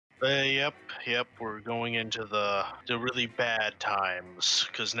Yep. We're going into the really bad times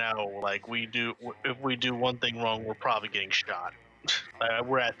because now, like, if we do one thing wrong, we're probably getting shot.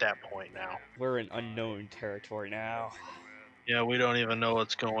 We're at that point now. We're in unknown territory now. Yeah, we don't even know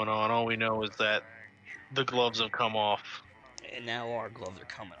what's going on. All we know is that the gloves have come off. And now our gloves are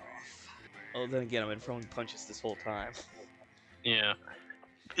coming off. Oh, then again, I've been throwing punches this whole time. Yeah,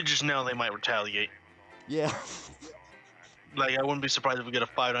 just now they might retaliate. Yeah. Like, I wouldn't be surprised if we get a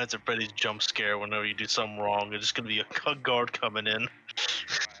Five Nights at Freddy's jump scare whenever you do something wrong. It's just gonna be a guard coming in.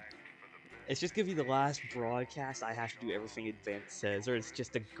 It's just gonna be the last broadcast. I have to do everything Advance says, or it's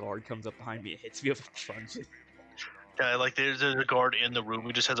just a guard comes up behind me and hits me with a punch. Yeah, like there's a guard in the room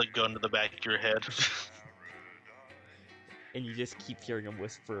who just has a gun to the back of your head. And you just keep hearing him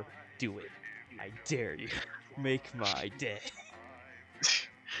whisper, "Do it. I dare you. Make my day."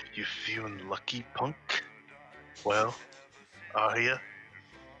 You feeling lucky, punk? Well, are ya?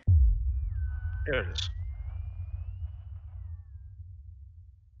 There it is.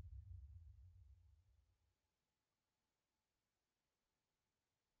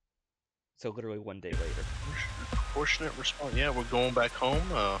 So literally one day later. Proportionate response. Yeah, we're going back home.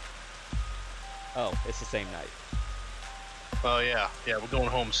 Oh, it's the same night. Oh yeah, we're going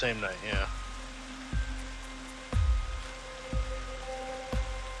home same night. Yeah.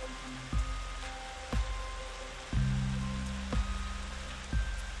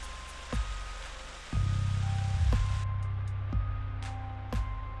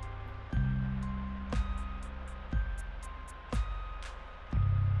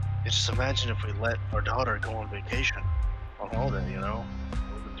 Just imagine if we let our daughter go on vacation on holiday. You know, it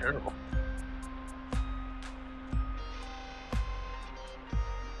would have been terrible.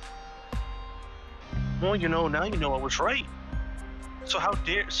 Well, now you know I was right.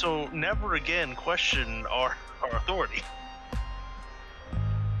 So never again question our authority.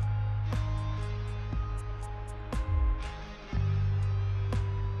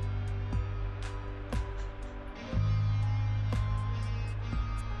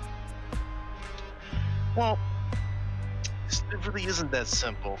 Well, it really isn't that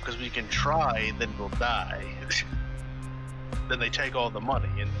simple, because we can try, then we'll die. Then they take all the money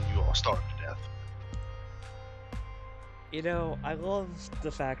and you all starve to death. You know, I love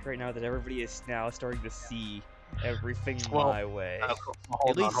the fact right now that everybody is now starting to see everything my way.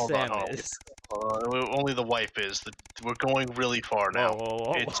 Hold At least on, Sam is. Only the wife is. We're going really far now.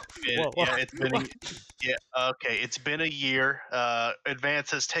 Whoa. It's been a year.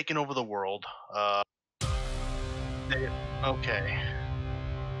 Advance has taken over the world. Okay.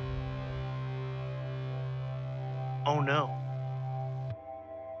 Oh no.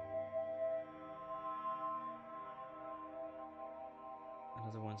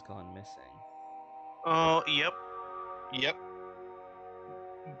 Another one's gone missing. Oh, yep.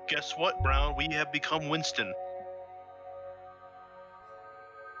 Guess what, Brown? We have become Winston.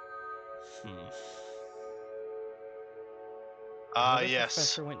 Another Yes.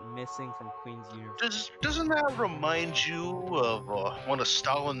 professor went missing from Queen's University. Doesn't that remind you of one of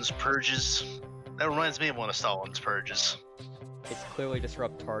Stalin's purges? That reminds me of one of Stalin's purges. It's clearly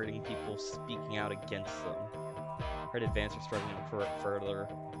disrupt targeting people speaking out against them. Heard Advance are struggling further.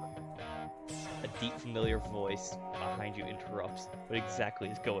 A deep, familiar voice behind you interrupts. What exactly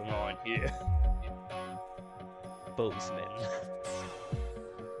is going on here? Bozeman.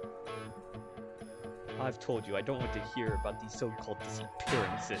 I've told you, I don't want to hear about these so-called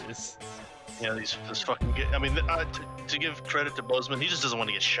disappearances. Yeah, this fucking I mean, to give credit to Bozeman, he just doesn't want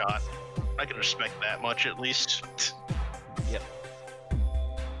to get shot. I can respect that much, at least. Yep.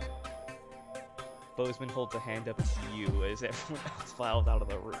 Bozeman holds a hand up to you as everyone else files out of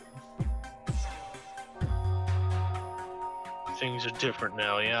the room. Things are different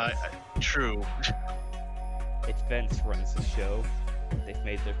now, yeah, true. Advance runs the show. They've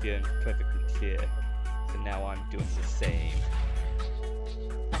made their feelings perfectly clear. So now I'm doing the same.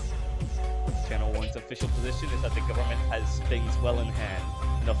 Channel 1's official position is that the government has things well in hand.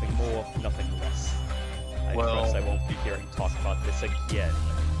 Nothing more, nothing less. I trust I won't be hearing talk about this again.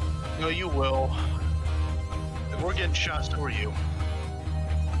 No, you will. If we're getting shot, so are you.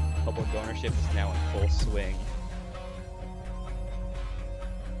 Public ownership is now in full swing.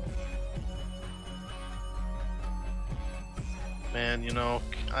 Man,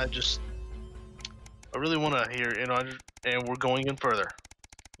 I really want to hear, and we're going in further.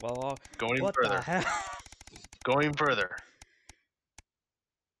 Well, going what further. The hell? Going further.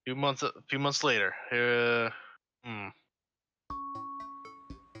 A few months later.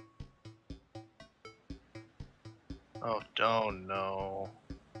 Oh no.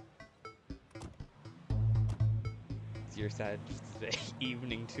 It's your Saturday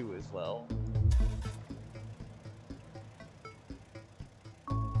evening too as well.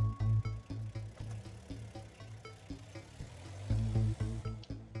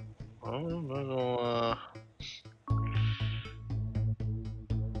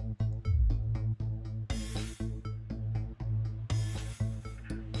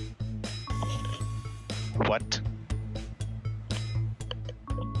 What?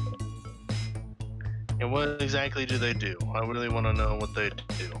 And what exactly do they do? I really want to know what they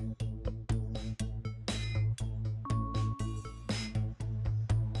do.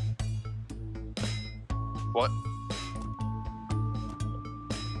 What?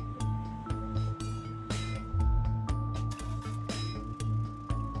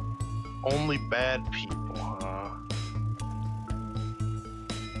 Only bad people, huh?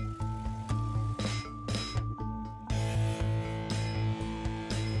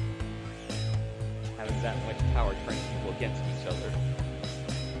 Having that much power turning people against each other.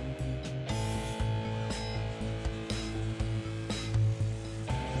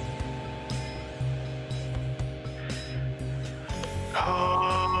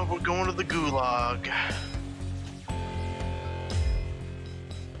 Oh, we're going to the gulag.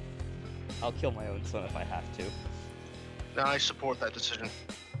 I'll kill my own son if I have to. Now I support that decision.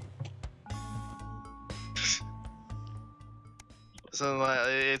 So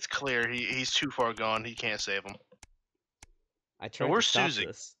it's clear he's too far gone. He can't save him. I tried where's to stop Susie?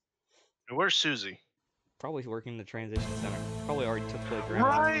 this. Where's Susie? Probably working in the transition center. Probably already took the grandma.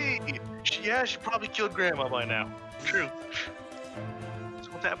 Right! Yeah, she probably killed Grandma by now. True.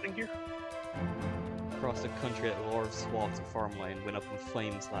 So what's happening here? Across the country, a large swaths of farmland went up in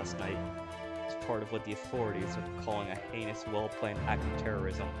flames last night. It's part of what the authorities are calling a heinous, well-planned act of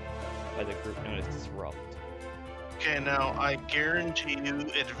terrorism by the group known as Disrupt. Okay, now I guarantee you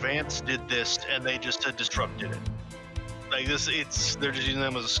Advance did this and they just disrupted it. Like this, they're just using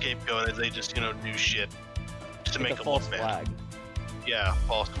them as a scapegoat as they just, do shit. Just to It's make a them look false bad. flag. Yeah,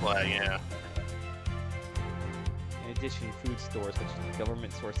 false flag, yeah. In addition, food stores, which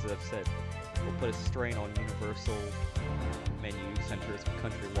government sources have said, will put a strain on universal menu centers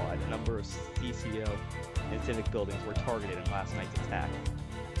countrywide. A number of CCO and civic buildings were targeted in last night's attack.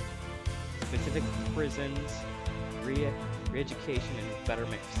 Specific prisons, re-education, and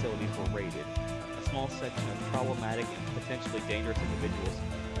betterment facilities were raided. A small section of problematic and potentially dangerous individuals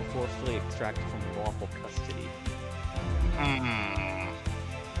were forcefully extracted from lawful custody.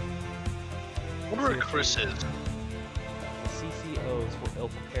 Wonder where Chris is. The CCOs were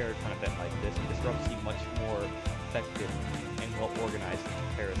ill-prepared for an event like this, and Disrupt seemed much more effective and well-organized in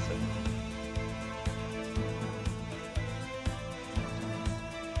comparison.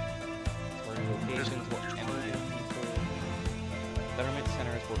 Target locations were empty of people. Government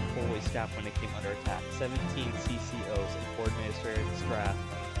centers were fully staffed when they came under attack. 17 CCOs and core administrative staff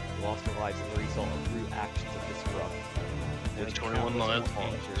lost their lives as a result of rude actions of Disrupt. There's 21 lives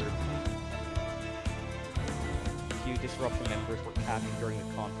injured. Few Disruption members were captured during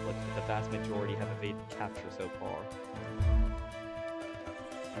the conflict, but the vast majority have evaded capture so far.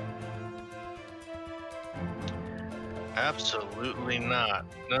 Absolutely not.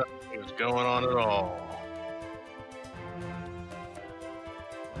 Nothing is going on at all.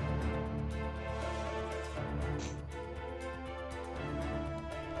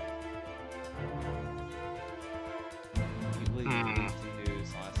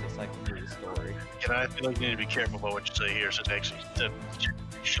 News, honestly, it's like a news story. And I feel like you need to be careful about what you say here, so it's actually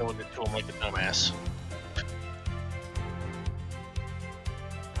showing it to him like a dumbass.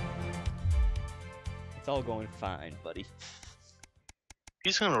 It's all going fine, buddy.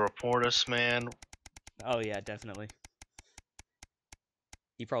 He's gonna report us, man. Oh yeah, definitely.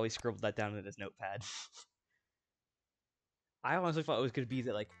 He probably scribbled that down in his notepad. I honestly thought it was gonna be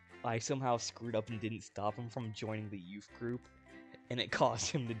that, like, I somehow screwed up and didn't stop him from joining the youth group, and it caused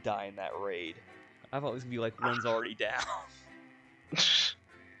him to die in that raid. I thought it was gonna be like, one's already down.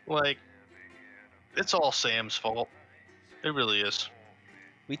 Like, it's all Sam's fault. It really is.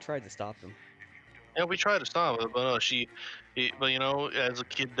 We tried to stop him. Yeah, we tried to stop it, but no, as a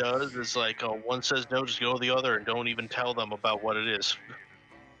kid does, it's like, one says no, just go to the other and don't even tell them about what it is.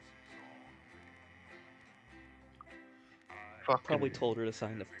 Probably told her to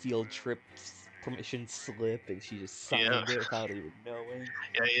sign the field trip permission slip, and she just signed it without even knowing.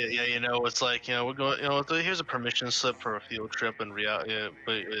 Yeah. It's like, we're going. Here's a permission slip for a field trip, and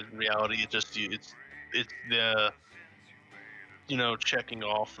but in reality, it's the checking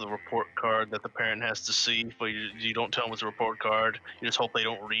off the report card that the parent has to see, but you don't tell them it's a report card. You just hope they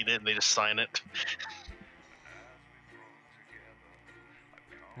don't read it and they just sign it.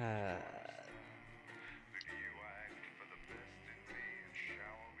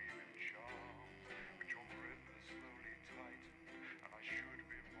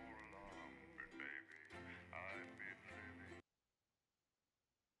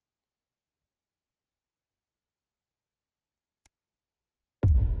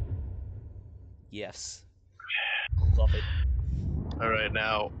 Yes. Love it. Alright,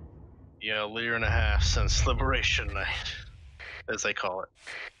 now, a year and a half since Liberation Night, as they call it.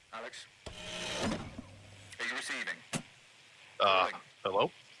 Alex? Are you receiving? Hello?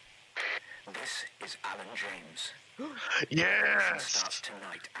 This is Alan James. Yes! Starts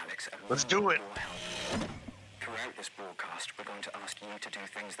tonight, Alex. Let's do it! Throughout this broadcast, we're going to ask you to do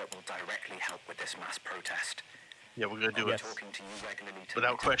things that will directly help with this mass protest. Yeah, we're gonna do I'll it. be talking to you regularly tonight,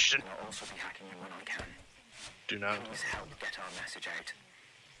 Without question. and I'll also be hacking you when I can. Do not. Please help get our message out.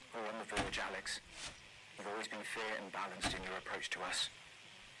 We're on the verge, Alex. You've always been fair and balanced in your approach to us.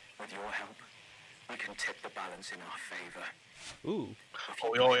 With your help, we can tip the balance in our favor. Ooh.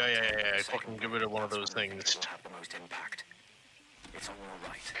 Oh, yeah. Fucking get rid of one of those things. Will have the most impact. It's on your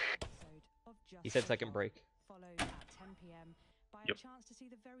right. He said second break. Followed at 10 p.m. by Yep. a chance to see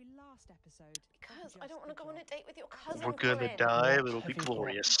the very last episode. Because I don't want to go on a date with your cousin. We're gonna Corinne. die, but it'll be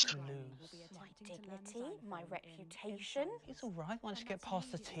glorious. My dignity, my reputation. It's all right once you get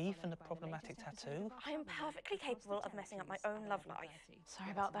past the teeth and the problematic tattoo. I am perfectly capable of messing up my own love life. Sorry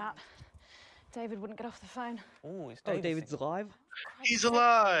about that. David wouldn't get off the phone. Oh, it's Oh, David's alive? He's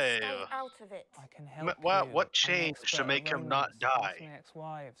alive! Stay out of it. I can help Wow, you. what I'm an changed to expert make at him not romance. Ask die? my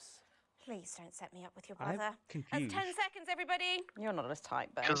ex-wives. Please don't set me up with your I'm brother. That's confused. 10 seconds, everybody. You're not as tight,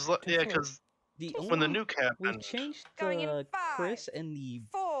 but Because The when the only- nuke we happened, changed Going in the 5, Chris and the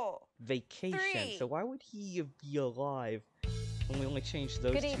 4. vacation, 3. so why would he be alive when we only changed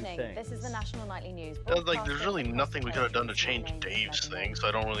those Good two evening. things? This is the National Nightly News. there's really nothing we could have done to change Dave's thing, so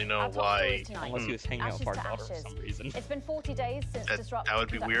I don't really know why. Unless he was hanging out with our daughter for Ashes. some reason. It's been 40 days since That disruptions would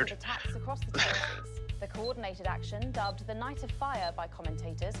be conducted weird. attacks across the territories. The coordinated action, dubbed the Night of Fire by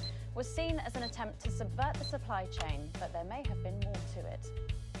commentators, was seen as an attempt to subvert the supply chain, but there may have been more to it.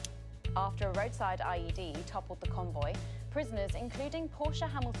 After a roadside IED toppled the convoy, prisoners, including Portia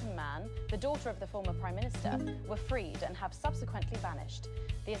Hamilton Mann, the daughter of the former Prime Minister, were freed and have subsequently vanished.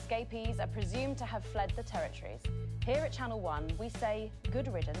 The escapees are presumed to have fled the territories. Here at Channel 1, we say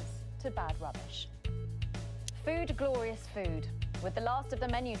good riddance to bad rubbish. Food, glorious food. With the last of the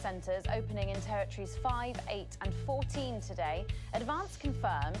menu centres opening in territories 5, 8 and 14 today, Advance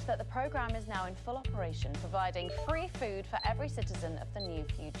confirmed that the programme is now in full operation, providing free food for every citizen of the new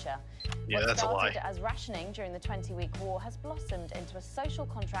future. Yeah, What that's a lie. started as rationing during the 20-week war has blossomed into a social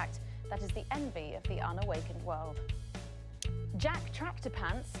contract that is the envy of the unawakened world. Jack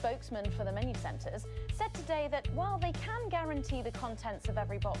Tractorpants, spokesman for the menu centres, said today that while they can guarantee the contents of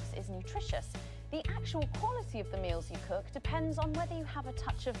every box is nutritious, the actual quality of the meals you cook depends on whether you have a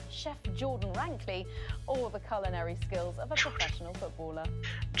touch of Chef Jordan Rankley or the culinary skills of a professional footballer.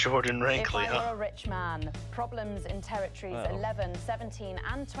 Jordan Rankley, If I huh? were a rich man, problems in territories Uh-oh. 11, 17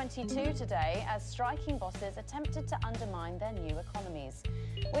 and 22 today as striking bosses attempted to undermine their new economies.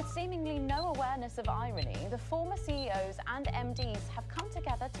 With seemingly no awareness of irony, the former CEOs and MDs have come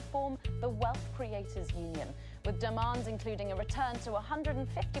together to form the Wealth Creators Union, with demands including a return to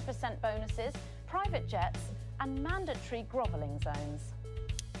 150% bonuses, private jets and mandatory grovelling zones.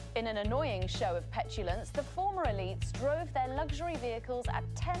 In an annoying show of petulance, the former elites drove their luxury vehicles at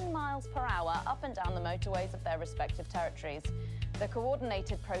 10 miles per hour up and down the motorways of their respective territories. The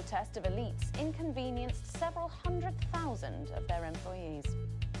coordinated protest of elites inconvenienced several 100,000 of their employees.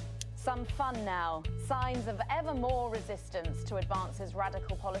 Some fun now. Signs of ever more resistance to Advance's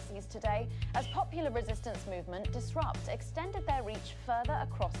radical policies today, as popular resistance movement Disrupt extended their reach further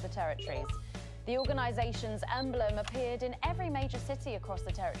across the territories. The organisation's emblem appeared in every major city across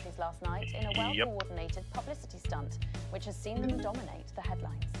the territories last night in a well-coordinated publicity stunt, which has seen them dominate the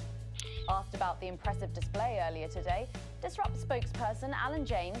headlines. Asked about the impressive display earlier today, Disrupt spokesperson Alan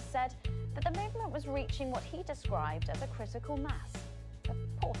James said that the movement was reaching what he described as a critical mass. A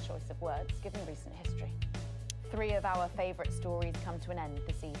poor choice of words given recent history. 3 of our favourite stories come to an end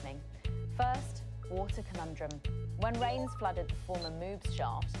this evening. First, water conundrum. When rains flooded the former Moobs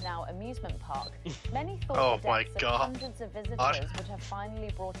shaft, now amusement park, many thought the deaths of hundreds of visitors would have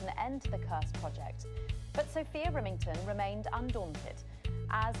finally brought an end to the cursed project. But Sophia Remington remained undaunted,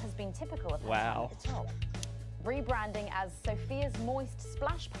 as has been typical of her time at the top. Rebranding as Sophia's Moist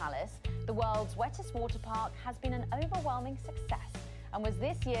Splash Palace, the world's wettest water park has been an overwhelming success and was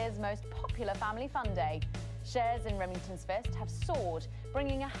this year's most popular family fun day. Shares in Remington's Fist have soared,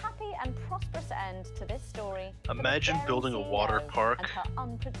 bringing a happy and prosperous end to this story. Imagine building a water park, and her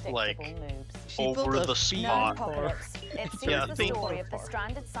unpredictable like, moves. over the spot. Apocalypse. It seems Yeah, the theme story park. of the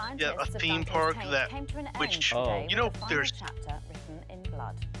stranded scientists Yeah, a of theme Dante's park Tank that- came to an which, end today you know, with the final there's- chapter written in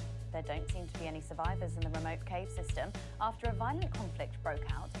blood. There don't seem to be any survivors in the remote cave system after a violent conflict broke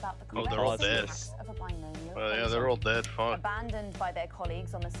out about the Oh, they're all correct dead. syntax of a binomial Well, yeah, equation. they're all dead. Fuck. Abandoned by their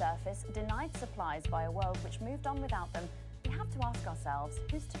colleagues on the surface, denied supplies by a world which moved on without them, we have to ask ourselves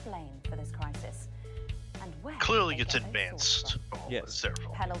who's to blame for this crisis. And where Clearly they gets get those advanced. sources from. Oh, Yes. it's their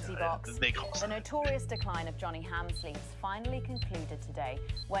fault. Penalty box. They caused The it. notorious decline of Johnny Hamsleets finally concluded today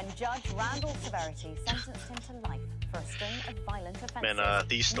when Judge Randall Severity sentenced him to life for a string of violent offences. Man,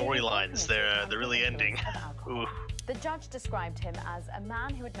 these nearly all storylines, committed they're under really the ending. influence of alcohol. Ooh. The judge described him as a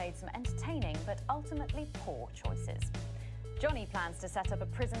man who had made some entertaining but ultimately poor choices. Johnny plans to set up a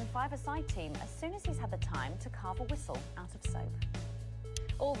prison five-a-side team as soon as he's had the time to carve a whistle out of soap.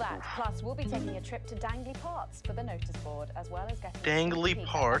 All that, plus we'll be taking a trip to Dangly Parts for the notice board, as well as getting a Dangly sneak peek at the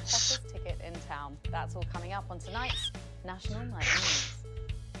Parts? hottest ticket in town. That's all coming up on tonight's National Night News.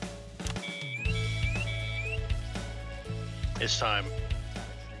 It's time.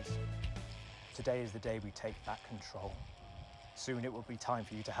 Today is the day we take back control. Soon it will be time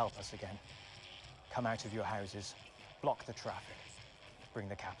for you to help us again. Come out of your houses, block the traffic, bring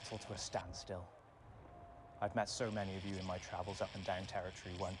the capital to a standstill. I've met so many of you in my travels up and down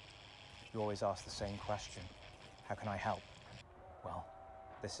Territory 1. You always ask the same question. How can I help? Well,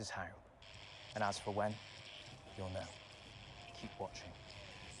 this is how. And as for when, you'll know. Keep watching.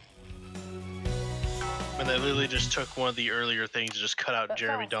 And they literally just took one of the earlier things and just cut out But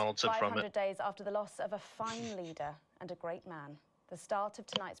Jeremy first, Donaldson from 500 it. days after the loss of a fine leader and a great man, the start of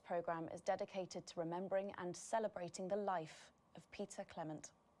tonight's programme is dedicated to remembering and celebrating the life of Peter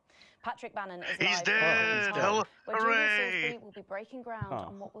Clement. Patrick Bannon is He's live dead! from Hell- where Julia hooray! Salisbury will be breaking ground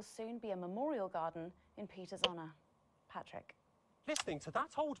on what will soon be a memorial garden in Peter's honour. Patrick. Listening to that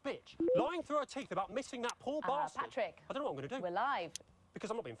old bitch lying through her teeth about missing that poor bastard. Patrick. I don't know what I'm going to do. We're live. Because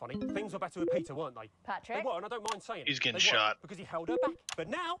I'm not being funny. Things were better with Peter, weren't they? Patrick. They were, and I don't mind saying it. He's getting They were, shot. because he held her back. But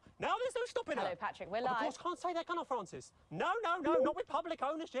now there's no stopping her. Hello, Patrick. We're Of live. course, can't say that, can I, Francis? No, not with public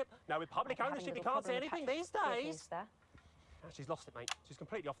ownership. No, with public We're having ownership, a you little can't say problem with anything Patrick's these earpiece days. there. No, she's lost it, mate. She's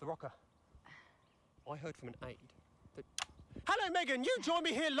completely off the rocker. I heard from an aide that... Hello, Megan. You join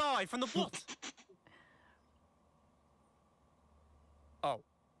me here live from the what? Oh.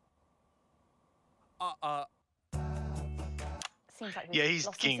 Seems like we've Yeah, he's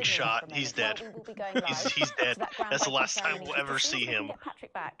lost some getting signal shot. for a He's moment. dead. Well, we will be going live He's dead. to that That's the groundbreaking last time ceremony we'll just ever as soon see as we can him. get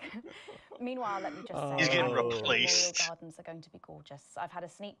Patrick back. Meanwhile, let me just say, He's getting I think the memorial replaced. gardens are going to be gorgeous. I've had a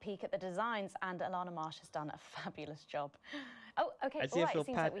sneak peek at the designs, and Alana Marsh has done a fabulous job. Oh, okay, I all see. I right. feel It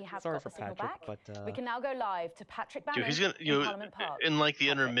seems like we have sorry got for the signal Patrick, back. but We can now go live to Patrick Bannon Dude, he's gonna in Parliament Park. in like the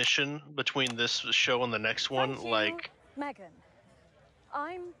Patrick. intermission between this show and the next one, Thank you, like Megan.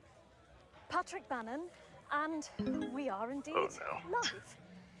 I'm Patrick Bannon, and we are indeed live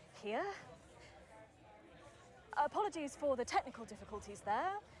here. Apologies for the technical difficulties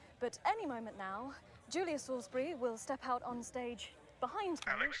there, but any moment now, Julia Salisbury will step out on stage behind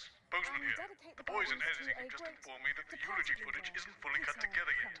me. Alex, Bozeman and here. dedicate The boys in gardens to editing a have just great informed me that the eulogy footage departed isn't fully cut Peter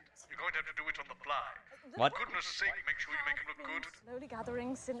together yet. Clement. You're going to have to do it on the fly. What? For goodness sake, make sure you make him look good. Slowly gathering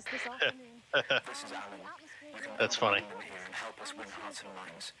since this afternoon. This is Alan. You can That's funny. come here and help us win hearts and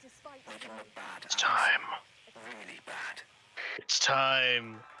minds. Make him look bad. It's time. Really bad. It's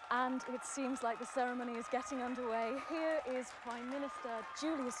time. And it seems like the ceremony is getting underway. Here is Prime Minister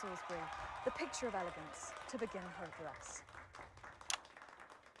Julia Salisbury, the picture of elegance, to begin her address.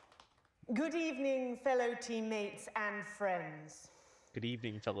 Good evening, fellow teammates and friends. Good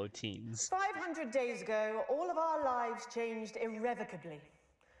evening, fellow teens. 500 days ago, all of our lives changed irrevocably.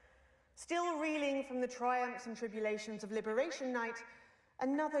 Still reeling from the triumphs and tribulations of Liberation Night,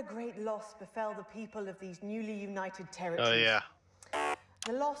 another great loss befell the people of these newly united territories. Oh yeah,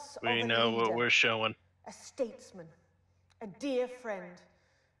 The loss of we a know what leader, we're showing. a statesman, a dear friend,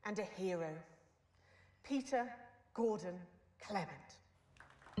 and a hero. Peter Gordon Clement.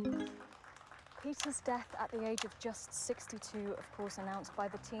 Peter's death at the age of just 62, of course, announced by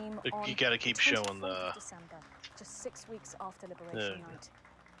the team You on gotta keep the showing 24th the- of December, just 6 weeks after Liberation Yeah. Night.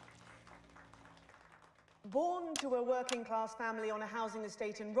 Born to a working-class family on a housing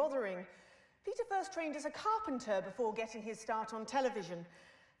estate in Rotherham, Peter first trained as a carpenter before getting his start on television.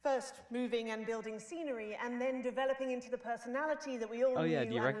 First moving and building scenery, and then developing into the personality that we all Oh, knew yeah,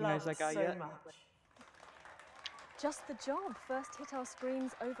 do you and recognize loved that guy so yet? much. Just the Job first hit our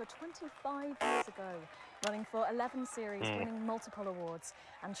screens over 25 years ago, running for 11 series, winning multiple awards,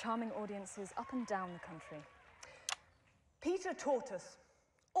 and charming audiences up and down the country. Peter taught us,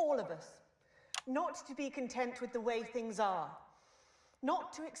 all of us, not to be content with the way things are,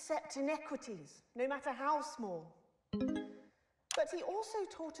 not to accept inequities, no matter how small. But he also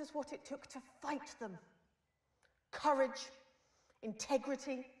taught us what it took to fight them. Courage,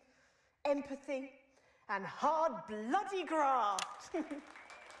 integrity, empathy, and hard, bloody graft.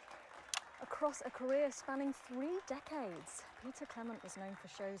 Across a career spanning 3 decades, Peter Clement was known for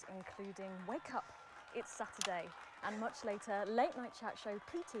shows including Wake Up, It's Saturday, and much later, late-night chat show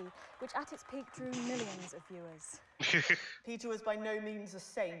PT, which at its peak drew millions of viewers. Peter was by no means a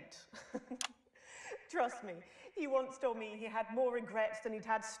saint. Trust me, he once told me he had more regrets than he'd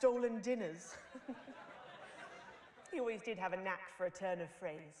had stolen dinners. He always did have a knack for a turn of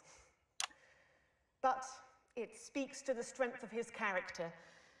phrase. But it speaks to the strength of his character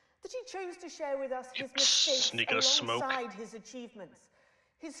that he chose to share with us his mistakes alongside his achievements,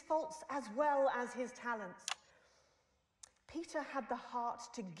 his faults as well as his talents. Peter had the heart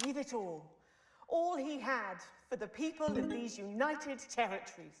to give it all he had for the people of these united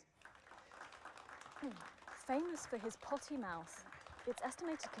territories. Famous for his potty mouth, it's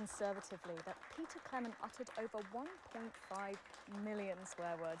estimated conservatively that Peter Clement uttered over 1.5 million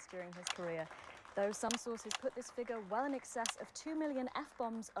swear words during his career, though some sources put this figure well in excess of 2 million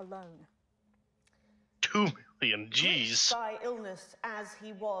F-bombs alone. 2 million, jeez. By illness, as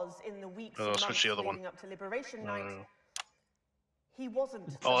he was in the weeks and months leading up to Liberation Night, he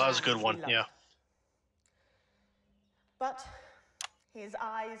wasn't. Oh, that was a good one, yeah. But his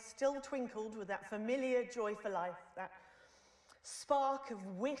eyes still twinkled with that familiar joy for life, that spark of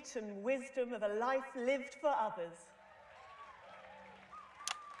wit and wisdom of a life lived for others.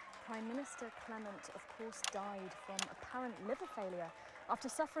 Prime Minister Clement, of course, died from apparent liver failure after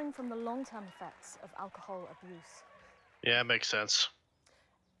suffering from the long-term effects of alcohol abuse. Yeah, makes sense.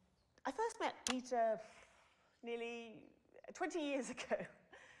 I first met Peter nearly 20 years ago,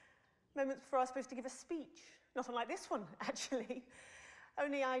 moments before I was supposed to give a speech. Not unlike this one, actually.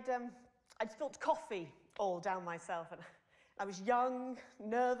 Only I'd spilt coffee all down myself, and I was young,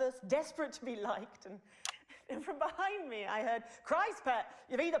 nervous, desperate to be liked, and from behind me I heard, "Christ, pet,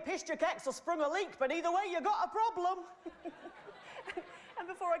 you've either pissed your kecks or sprung a leak, but either way you got a problem." And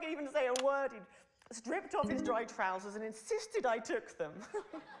before I could even say a word, he'd stripped off his dry trousers and insisted I took them.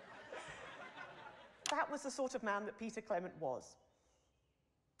 That was the sort of man that Peter Clement was.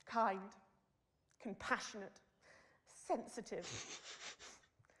 Kind, compassionate, sensitive,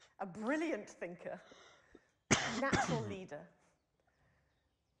 a brilliant thinker, a natural leader,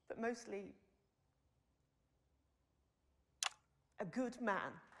 but mostly a good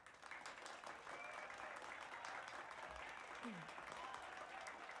man.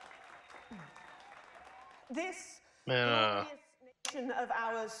 This glorious nation of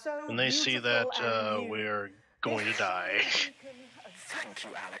ours, so when they see that we're going to die. Thank you,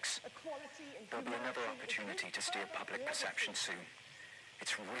 Alex. There'll be another opportunity to steer public perception soon.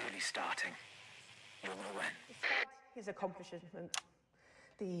 It's really starting. You'll know when. Despite his accomplishments,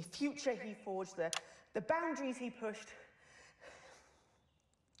 the future he forged, the boundaries he pushed,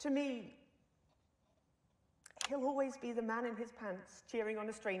 to me, he'll always be the man in his pants cheering on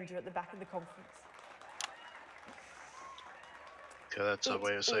a stranger at the back of the conference. Okay, that's a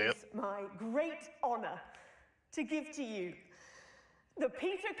way to say it. It is my great honor to give to you the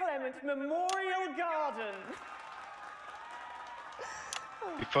Peter Clement Memorial Garden.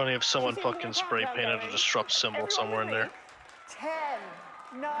 It'd be funny if someone fucking spray painted a disrupt symbol somewhere in there. 10,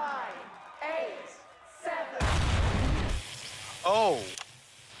 9, 8, 7. Oh!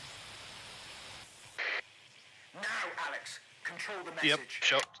 Now, Alex, control the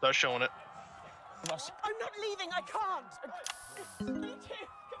message. Yep, start showing it. I'm not leaving, I can't. You two,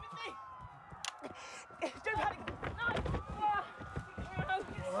 come with me. Don't panic.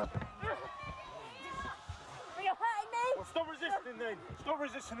 You're hurting me. Well, stop resisting then. Stop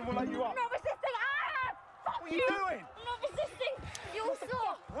resisting and we'll let you up. I'm not resisting. Fuck What are you doing? I'm not resisting. You all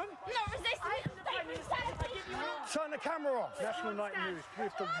saw. I'm not resisting. Turn the camera off. National Night News. We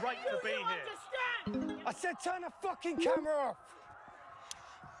have the right to be here. Understand? I said turn the fucking camera off.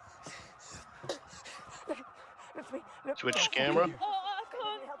 Switch camera. Oh, I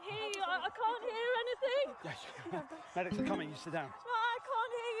can't hear you. I can't hear anything. Yes. Medics are coming. You sit down. I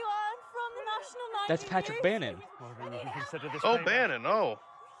can't hear you. I'm from the National Night That's Patrick News. Bannon. Well, then you can consider this. Oh, Bannon, oh.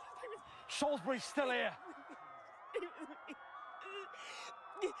 Salisbury's still here.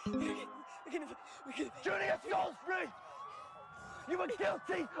 Julius Salisbury! You were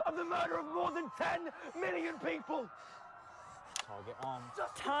guilty of the murder of more than 10 million people. Target on.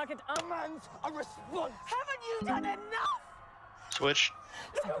 Target on. Demands a response. Haven't you done enough? Switch.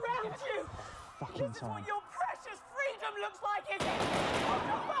 Look around you. Fucking This is what your precious freedom looks like, is it?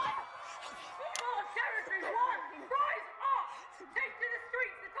 Open fire! Our territory won! Rise up! Take to the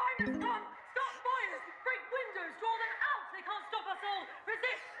streets, the time has come! Stop fires! Break windows! Draw them out! They can't stop us all!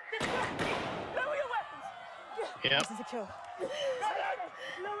 Resist! Distract! Lower your weapons! Yep. This is a kill.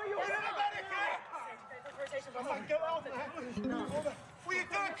 Lower your medic! Come on, get out there! What are you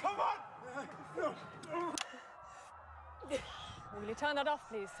doing? Come on! Will you turn that off,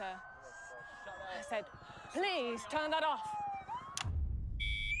 please, sir? I said, please turn that off.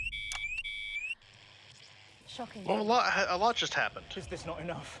 Shocking. Well, a lot just happened. Is this not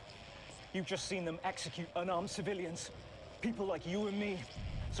enough? You've just seen them execute unarmed civilians. People like you and me.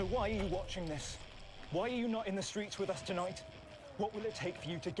 So why are you watching this? Why are you not in the streets with us tonight? What will it take for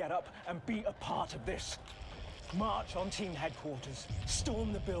you to get up and be a part of this? March on team headquarters,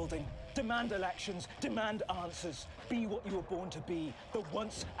 storm the building, demand elections, demand answers. Be what you were born to be, the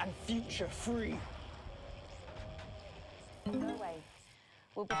once and future free. No way.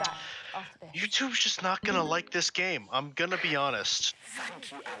 We'll be back after this. YouTube's just not gonna like this game. I'm gonna be honest.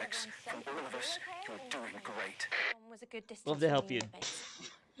 Thank you, Alex. From all of us, you're doing great. Was a good distance. Love to help you.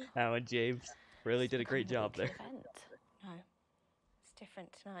 Alan James really did a great job there. No, it's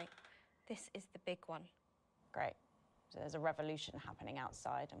different tonight. This is the big one. Great. So there's a revolution happening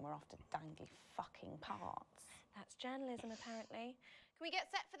outside and we're off to dangly fucking parts. That's journalism, apparently. Can we get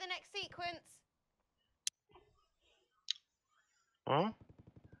set for the next sequence? Well,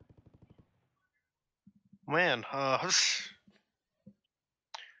 man, I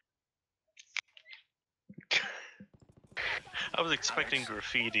was expecting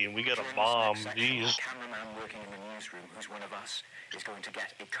graffiti and we got a bomb. Jeez. A cameraman working in the newsroom who's one of us is going to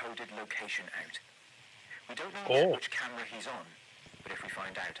get a coded location out. We don't know yet which camera he's on, but if we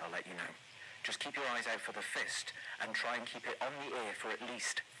find out, I'll let you know. Just keep your eyes out for the fist and try and keep it on the air for at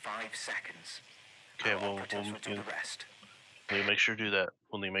least 5 seconds. Okay, Our we'll do the rest. need to make sure to do that.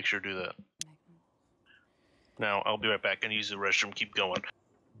 We'll need to make sure to do that. Now, I'll be right back and use the restroom. Keep going.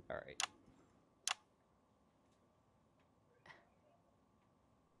 All right.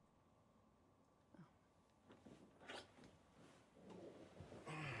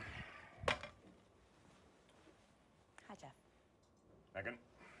 Hi, Jeff. Megan.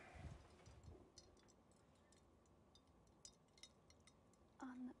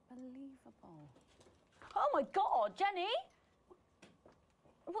 Unbelievable. Oh my God, Jenny!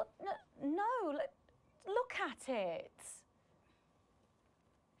 What? No, look at it.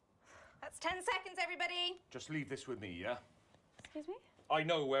 That's 10 seconds, everybody. Just leave this with me, yeah? Excuse me? I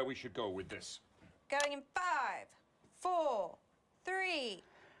know where we should go with this. Going in 5, 4, 3.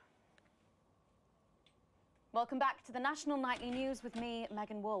 Welcome back to the National Nightly News with me,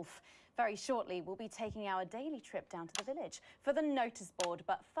 Megan Wolfe. Very shortly, we'll be taking our daily trip down to the village for the notice board.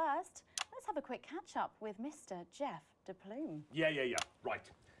 But first, let's have a quick catch-up with Mr. Jeff de Plume. Yeah. Right.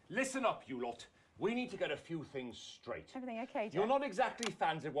 Listen up, you lot. We need to get a few things straight. Everything okay, Jeff? You're not exactly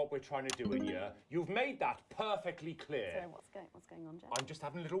fans of what we're trying to do in here. You've made that perfectly clear. So what's going on, Jeff? I'm just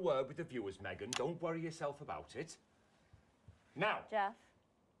having a little word with the viewers, Megan. Don't worry yourself about it. Now. Jeff?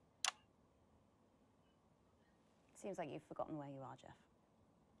 Seems like you've forgotten where you are, Jeff.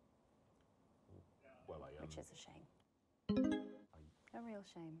 Well, Which is a shame. A real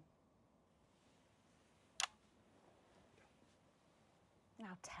shame.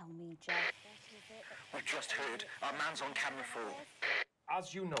 Now tell me, Jeff. We've just heard our man's on camera 4.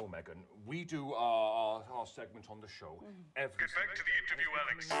 As you know, Megan, we do our segment on the show every Get back to the interview,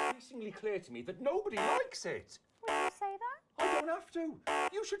 Alex. It's increasingly clear to me that nobody likes it. Would you say that? I don't have to.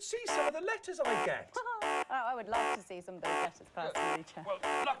 You should see some of the letters I get. Oh, I would love to see some of those letters personally, Jeff. Well,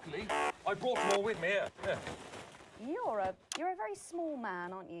 luckily, I brought them all with me here. Yeah. You're a very small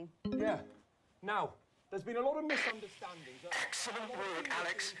man, aren't you? Yeah. Now, there's been a lot of misunderstandings. Excellent work,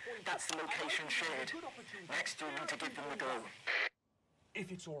 Alex. That's the location shared. Next, you'll need to give them the go.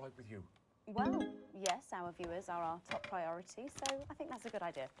 If it's all right with you. Well, yes, our viewers are our top priority, so I think that's a good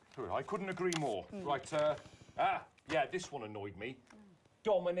idea. Good, I couldn't agree more. Right, yeah, this one annoyed me.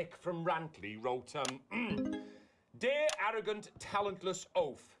 Dominic from Rantley wrote, Dear arrogant, talentless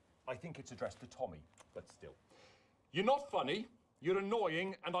oaf. I think it's addressed to Tommy, but still. You're not funny, you're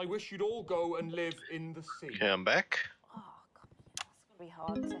annoying, and I wish you'd all go and live in the sea. Okay, I'm back. Oh, God, that's going to be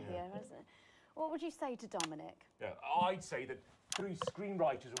hard to hear, isn't it? What would you say to Dominic? Yeah, I'd say that 3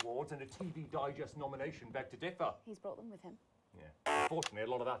 Screenwriters Awards and a TV Digest nomination beg to differ. He's brought them with him. Yeah, unfortunately, a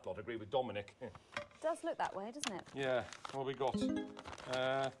lot of that lot agree with Dominic. Does look that way, doesn't it? Yeah, what have we got?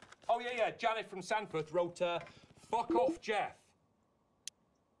 Oh, yeah, Janet from Sanford wrote, fuck off, Jeff.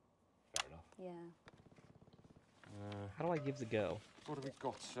 Fair enough. Yeah. How do I give the go? What have we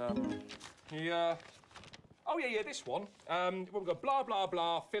got? Oh, yeah, this one. We've got blah, blah,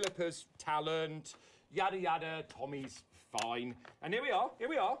 blah, Philippa's talent, yada, yada, Tommy's fine. And here we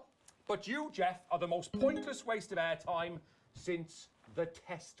are. But you, Jeff, are the most pointless waste of airtime since the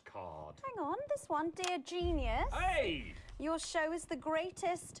test card. Hang on, this one, dear genius. Hey! Your show is the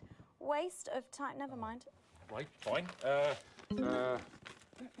greatest waste of time. Never mind. Right, fine.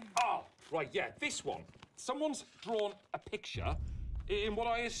 Oh, right, yeah, this one. Someone's drawn a picture in what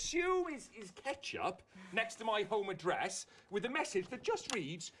I assume is ketchup next to my home address with a message that just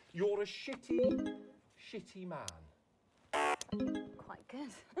reads, "You're a shitty man." Quite good.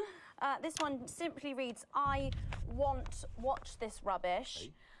 This one simply reads, "I want watch this rubbish,"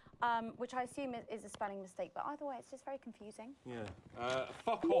 which I assume is a spelling mistake, but either way, it's just very confusing. Yeah.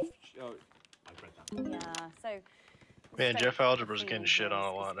 Fuck off. Oh, I read that. Yeah, so... Man, Jeff Algebra's getting shit on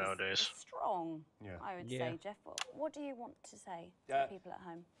a lot nowadays. Strong, Yeah. I would Yeah. say. Jeff, what do you want to say to people at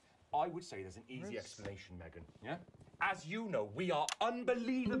home? I would say there's an easy explanation, Megan, yeah? As you know, we are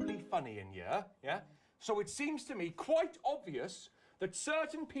unbelievably funny in here, yeah? So it seems to me quite obvious that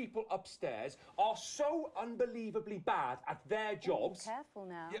certain people upstairs are so unbelievably bad at their jobs. Careful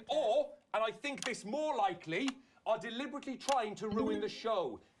now. Yeah, or, and I think this more likely, are deliberately trying to ruin the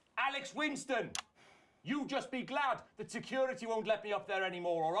show. Alex Winston, you just be glad that security won't let me up there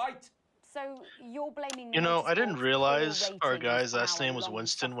anymore, all right? So you're blaming... You know, I didn't realize our guy's last name was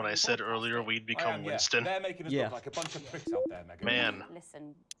Winston when I said earlier we'd become Winston. They're making us look like a bunch of pricks out there, Megan. Man.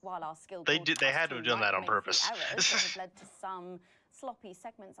 Listen, while our skilled They had to have done that on purpose. errors that have led to some sloppy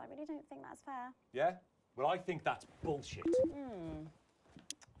segments, I really don't think that's fair. Yeah? Well, I think that's bullshit. Off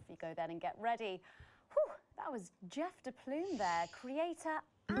you go then and get ready. Whew, that was Jeff DePlume there, creator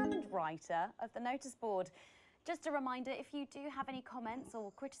and writer of the notice board. Just a reminder, if you do have any comments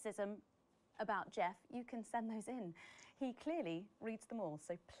or criticism about Jeff, you can send those in. He clearly reads them all,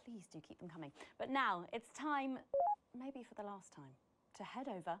 so please do keep them coming. But now it's time, maybe for the last time, to head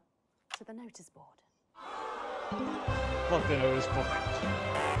over to the notice board. Fuck the notice board.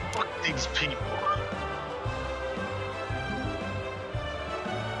 Fuck these people.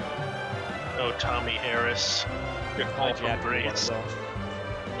 Oh, Tommy Harris. Hi, Jack. Grades.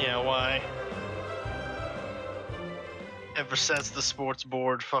 Yeah, why? Ever since the sports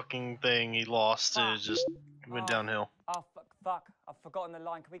board fucking thing he lost, it just went downhill. Oh, fuck. I've forgotten the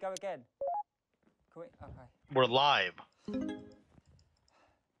line. Can we go again? Can we? Okay. We're live.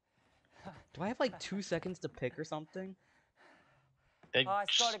 Do I have like 2 seconds to pick or something? Hey,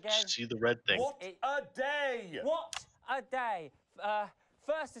 start again. see the red thing. What a day! What a day!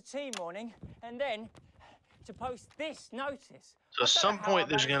 First a tea morning, and then to post this notice. So at some point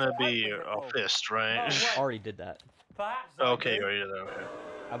there's gonna be a fist, right? Already did that. Perhaps. Okay, you already did that. Okay.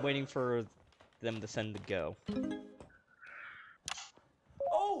 I'm waiting for them to send the go.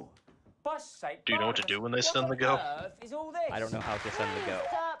 Oh, bus sake. Do you know what to do when they send the go? Is all this? I don't know how to send the go.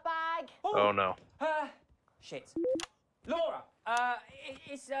 Dirtbag! Oh no. Shit. Laura, I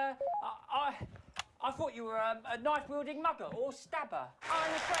thought you were a knife-wielding mugger or stabber.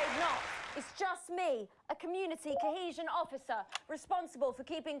 I'm afraid not. It's just me, a community cohesion officer responsible for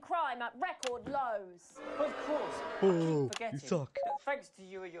keeping crime at record lows. Of course. Oh, Forgetting you suck. that thanks to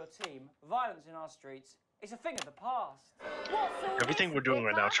you and your team, violence in our streets is a thing of the past. Everything we're doing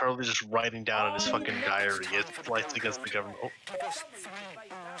right now, Charlie's just writing down in his fucking diary his flights against the government. Oh. Give us 3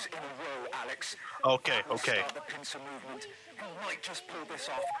 boos in a row, Alex. Okay, okay. Start the pincer movement. You might just pull this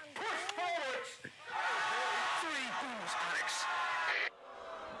off. Push forward! 3 boos, Alex.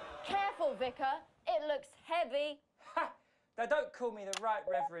 Careful, Vicar. It looks heavy. Ha! Now don't call me the right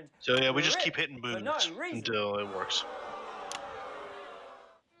reverend. So yeah, we just keep hitting For boos no reason. until it works.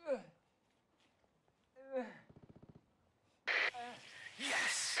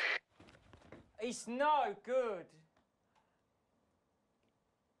 Yes! It's no good.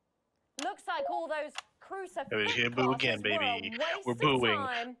 Looks like all those crucifix Hey, we can boo again, classes were a baby. waste We're of booing.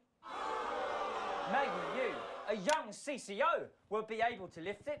 time. Maybe you, a young CCO, will be able to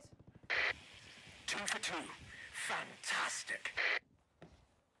lift it. 2 for 2. Fantastic.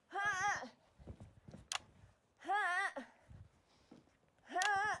 Ha! Ha!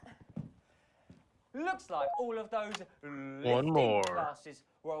 Ha! Looks like all of those One lifting more. classes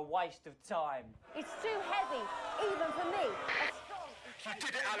were a waste of time. It's too heavy, even for me. You did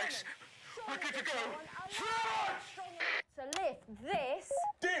it, Alex. We're good to go. To lift this.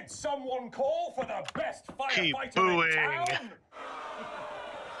 Did someone call for the best Keep firefighter booing. in town?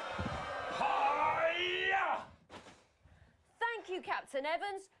 Hi-ya! Thank you, Captain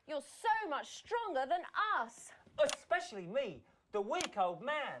Evans. You're so much stronger than us. Especially me, the weak old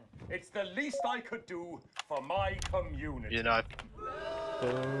man. It's the least I could do for my community. You know,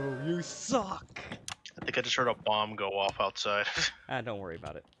 Oh, you suck. I think I just heard a bomb go off outside. Don't worry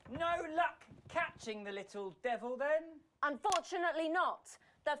about it. No luck catching the little devil then? Unfortunately not.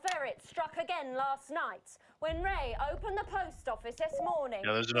 The ferret struck again last night. When Ray opened the post office this morning,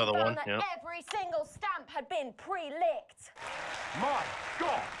 Yeah, there's he another found one, that yeah. every single stamp had been pre-licked. My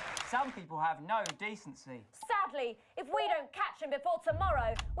God! Some people have no decency. Sadly, if we don't catch him before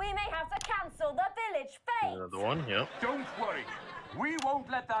tomorrow, we may have to cancel the village fete. Another one, yep. Don't worry. We won't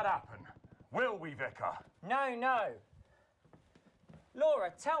let that happen. Will we, Vicar? No, no.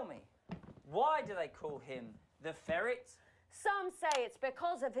 Laura, tell me, why do they call him the ferret? Some say it's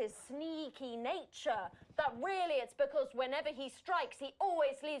because of his sneaky nature, but really it's because whenever he strikes, he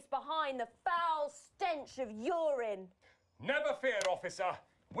always leaves behind the foul stench of urine. Never fear, officer.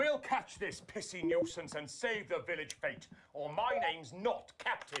 We'll catch this pissy nuisance and save the village fete, or my name's not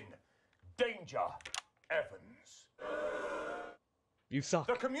Captain Danger Evans. You suck.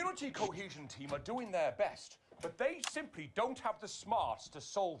 The community cohesion team are doing their best, but they simply don't have the smarts to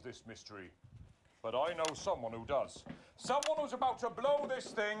solve this mystery. But I know someone who does. Someone who's about to blow this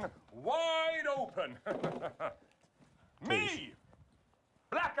thing wide open. Me!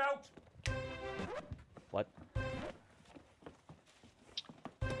 Blackout! What?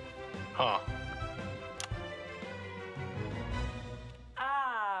 Huh.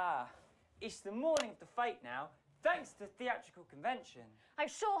 Ah, it's the morning of the fete now, thanks to theatrical convention. I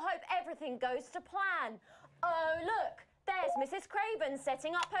sure hope everything goes to plan. Oh, look, there's Mrs. Craven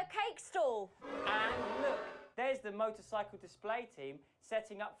setting up her cake stall. And look, there's the motorcycle display team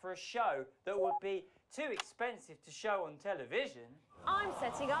setting up for a show that would be too expensive to show on television. I'm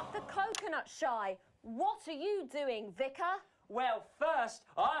setting up the coconut shy. What are you doing, Vicar? Well, first,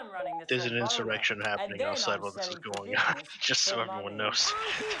 I'm running the There's an tombola, insurrection and happening then outside I'm while this is selling going on, forgiveness just so for everyone money. knows.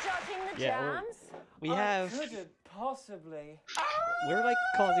 Aren't you judging the Yeah, jams? We I have. couldn't possibly. We're like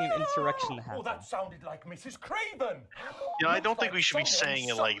causing an insurrection to Oh, happen. that sounded like Mrs. Craven. Yeah, I don't think we should be saying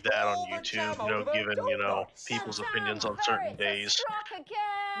it like that on all the jam YouTube, you know, over given, you know, donuts. people's The opinions on damn certain ferrets are days. struck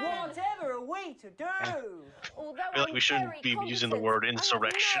again. Whatever are we to do? Although I feel like I'm we shouldn't very be using the competent, word I have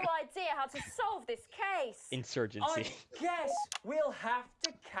insurrection. no idea how to solve this case. Insurgency. I guess we'll have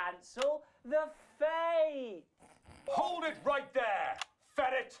to cancel the fete. Hold it right there,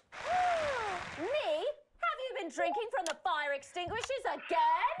 ferret. Me? Have you been drinking from the fire extinguishers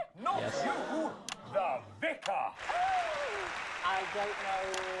again? Not you, the vicar. I don't know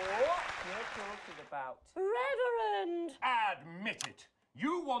what you're talking about. Reverend! Admit it.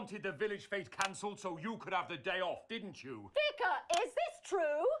 You wanted the village fete cancelled so you could have the day off, didn't you? Vicar, is this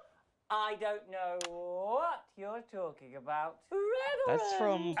true? I don't know what you're talking about. Reverend! That's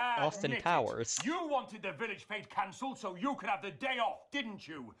from Austin Admit it. Powers. You wanted the village fete cancelled so you could have the day off, didn't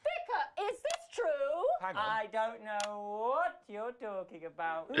you? Vicar, is this true? Hang on. I don't know what you're talking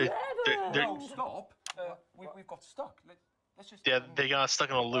about. Reverend! No, stop. We've got stuck. Let's just... Yeah, they got stuck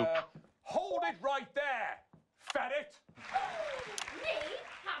in a loop. Hold it right there, ferret. Me?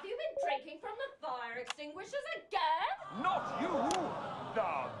 Have you been drinking from the fire extinguishers again? Not you,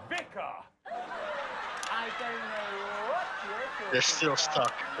 the vicar. I don't know what you're talking They're still about.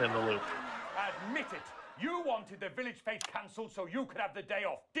 stuck in the loop. Admit it. You wanted the village fete cancelled so you could have the day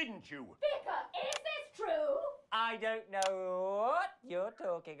off, didn't you? Vicar, is this true? I don't know what you're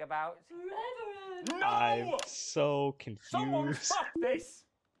talking about. Reverend! No! I'm so Someone confused. fuck this!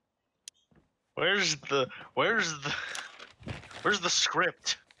 Where's the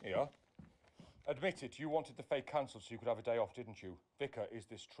script? Yeah. Admit it, you wanted the fete cancelled so you could have a day off, didn't you? Vicar, is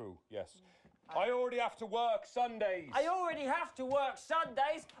this true? Yes. I already have to work Sundays. I already have to work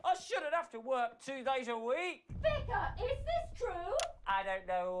Sundays. I shouldn't have to work 2 days a week. Vicar, is this true? I don't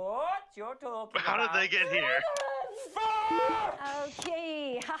know what you're talking How about. did they get here?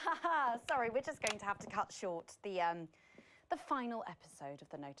 Okay, sorry, we're just going to have to cut short the final episode of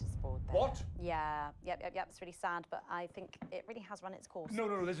the notice board there. What? Yeah, yep, it's really sad, but I think it really has run its course. No,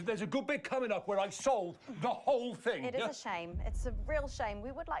 there's a good bit coming up where I solve the whole thing. It is a shame. It's a real shame.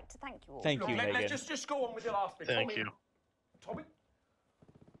 We would like to thank you all. Thank you, Megan. Let's just go on with the last bit. Thank Tommy, you. Tommy?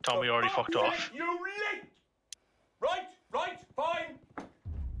 Tommy already fucked off. You late! Right, fine.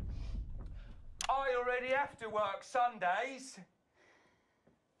 I already have to work Sundays.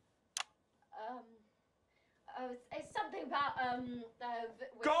 It's something about,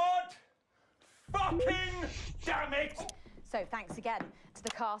 God fucking damn it! So thanks again to the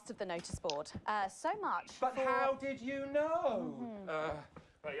cast of the notice board. So much But for... how did you know?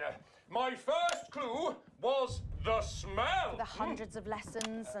 My first clue was the smell. the hundreds of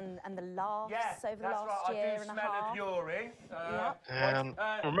lessons and the laughs over the that's last right. year I do and a smell half. of urine.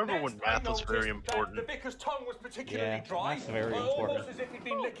 Remember when math was very important? The vicar's tongue was particularly Yeah, dry. that's very Almost important. as if he'd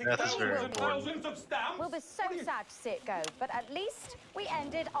been licking Math is very thousands and important. thousands of stamps. We'll be so sad to see it go, but at least we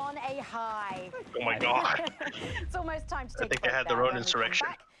ended on a high. Oh my god. It's almost time to take I think a break they had now. their own When we come insurrection.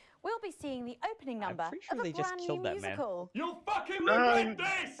 back, we'll be seeing the opening number pretty sure of a they just brand new killed that man. musical. You fucking regret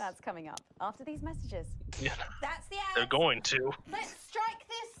this! That's coming up after these messages. Yeah, That's the they're ad. going to. Let's strike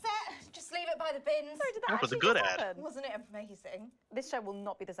this set. Just leave it by the bins. Sorry, did that That was a actually good just ad. happen? Wasn't it amazing? This show will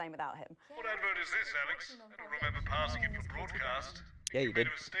not be the same without him. What advert is this, Alex? I don't remember passing it for broadcast. Yeah, you did. Made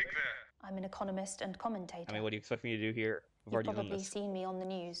a mistake there. I'm an economist and commentator. I mean, what do you expect me to do here? I've You've already done probably this. seen me on the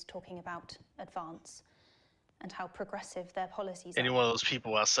news talking about Advance and how progressive their policies Any are. one of those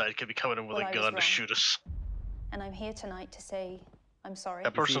people outside could be coming in with Well, I a was gun to wrong. shoot us. And I'm here tonight to say I'm sorry.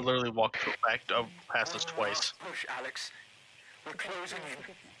 That person literally walked back past us twice. Push, Alex. We're closing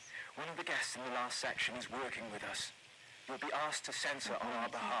in. One of the guests in the last section is working with us. You'll be asked to censor on our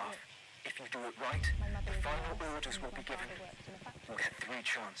behalf. If you do it right, the final orders will be given. We'll get 3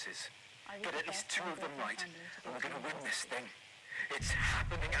 chances. Get at least 2 of them right, and we're going to win this thing. It's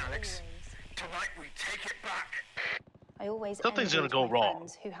happening, Alex. Tonight we take it back. I always Something's gonna envied go my wrong.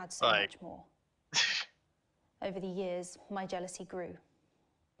 friends who had so Like- much more. Over the years, my jealousy grew.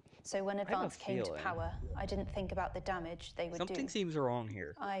 So when Advance came to feeling power, I didn't think about the damage they would Something do. seems wrong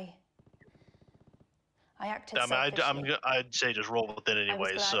here. I acted I mean, selfishly. I'd say just roll with it I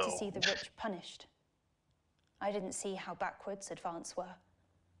anyway, was glad so. to see the rich punished. I didn't see how backwards Advance were.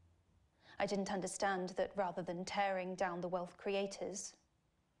 I didn't understand that rather than tearing down the wealth creators,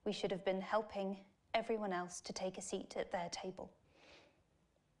 we should have been helping everyone else to take a seat at their table.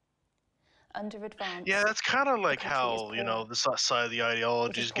 Under Advance, Yeah, that's kind of like the country is how, you know, poor. this side of the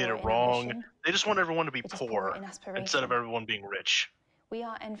ideologies get poor it in wrong. ambition. They just want everyone to be It is poor poor in instead of aspiration. everyone being rich. we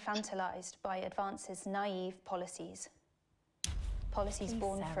are infantilized by Advance's naive policies. Policies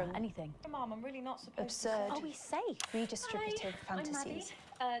born from anything. Mum, I'm really not supposed absurd, to. Are we safe? redistributive I'm Maddie. fantasies.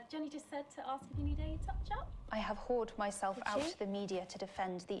 Jenny just said to ask if you need a touch-up. I have whored myself Did out she? to the media to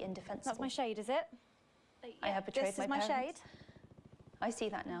defend the indefensible. That's my shade, is it? I have betrayed This my is my parents. shade. I see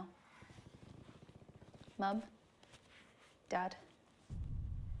that now. Mum, Dad,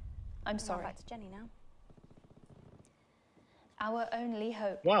 I'm sorry. Back to Jenny now. Our only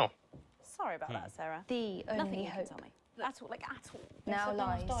hope. Wow. Sorry about that, Sarah. The Nothing only you can hope tell me. At all, like at all. now said no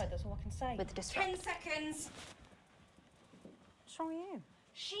one's lies died, that's all I can say. with disrupt. 10 seconds. What's wrong with you?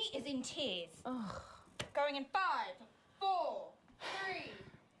 She is in tears. Ugh. Going in 5, 4, 3.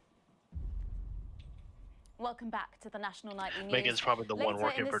 Welcome back to the National Nightly News. Megan's probably the one Later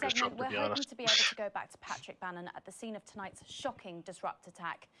working in for this segment, Disrupt, to be we're hoping honest. to be able to go back to Patrick Bannon at the scene of tonight's shocking Disrupt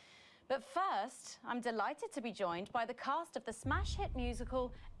attack. But first, I'm delighted to be joined by the cast of the smash hit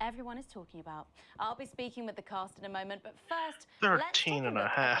musical everyone is talking about. I'll be speaking with the cast in a moment, but first, let's take 13 and a look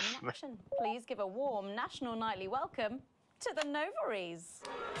at half. them in action. Please give a warm National Nightly welcome to the Novaries.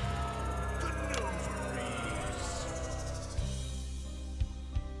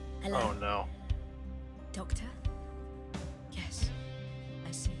 Hello? Oh no. Doctor? Yes,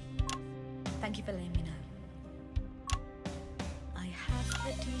 I see. Thank you for letting me know. I have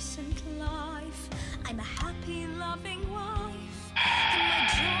a decent life. I'm a happy, loving wife. And my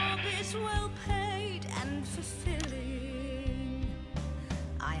job is well paid and fulfilling.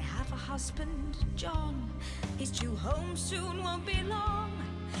 I have a husband, John. He's due home soon, won't be long.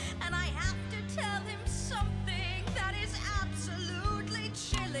 And I have to tell him something that is absolutely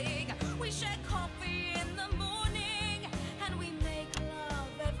chilling. We share coffee in the morning, and we make love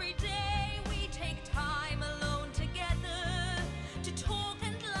every day. We take time alone together to talk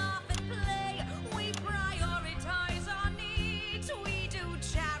and laugh and play. We prioritize our needs. We do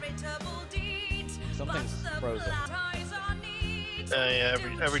charitable deeds. Something's frozen. Yeah,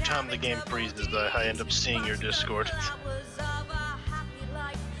 every time the game freezes, I end up seeing your Discord.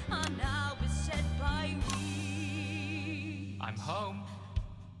 I'm home.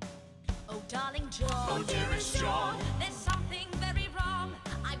 Oh, darling John. Oh, dearest John. There's something very wrong.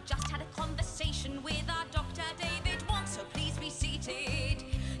 I've just had a conversation with our doctor, David Wong, so please be seated.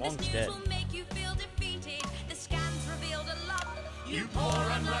 Wong's this news dead. will make you feel defeated. The scans revealed a lump. You poor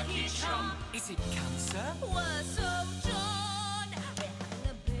unlucky chum. Is it cancer? Worse, oh, John. We're having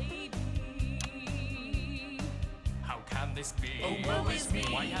a baby. How can this be? Oh, woe is me.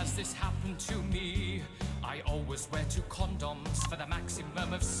 Why has this happened to me? I always wear 2 condoms for the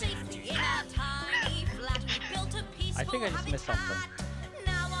maximum of safety. In our tiny flat, we built a peaceful I think I just missed something. habitat.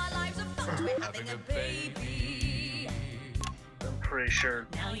 Now our lives are fucked. We're having a baby. pretty sure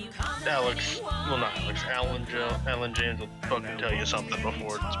Alex, well not Alex, Alan James will fucking tell you something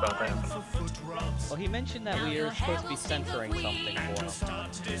before it's about to happen. Well, he mentioned that we are supposed to be censoring something for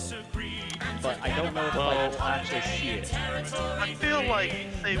him, but I don't know if we'll actually see it. I feel like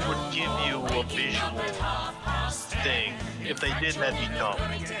they would give you a visual thing. If they did, that'd be dumb.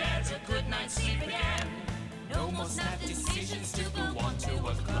 No more snap decisions to go on to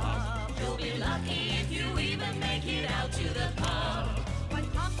a club. You'll be lucky if you even make it out to the pub. Why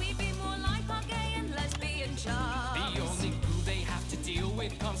can't we be more like our gay and lesbian chums? The only glue they have to deal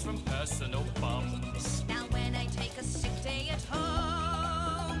with comes from personal bums. Now when I take a sick day at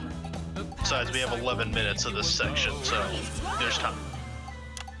home. Besides, we have 11 minutes of this section, so there's time.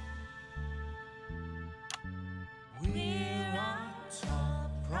 We're our top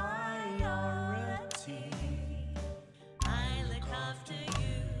priority. I look after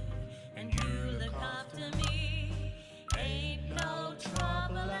you, and you look after me. Ain't no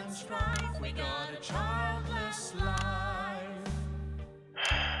trouble and strife. We got a childless life.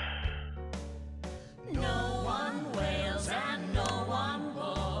 No one wails and no one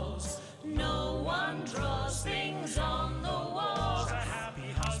bawls. No one draws things on the walls. A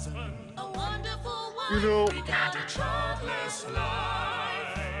happy husband, a wonderful wife. You know, we got a childless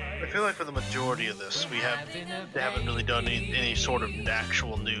life. I feel like for the majority of this, they haven't really done any sort of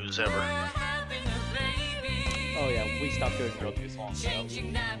actual news ever. Oh yeah, we stopped doing real news long ago.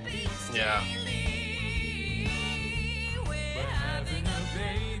 Yeah. We're having a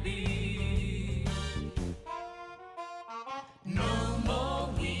baby. No more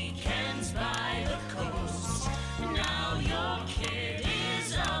weekends by the coast. Now your kid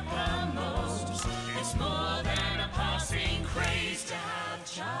is uppermost. It's more than a passing craze to have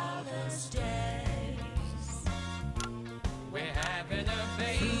childless days. We're having a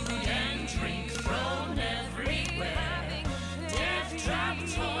baby. Food and drink thrown everywhere. Death trap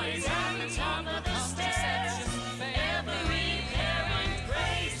toys at the top of the stairs. Every parent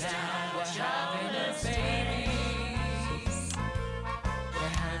prays to have childless babies.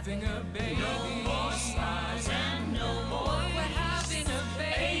 We're having a baby. No more smiles and no more. We're having a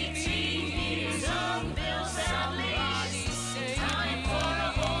baby. 18 years on bills at least. Time for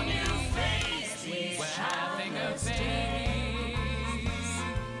a whole new phase. We're having a baby.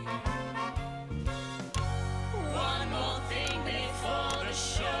 One more thing before the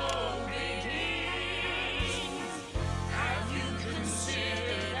show begins. Have you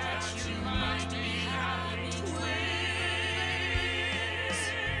considered that you might be having twins?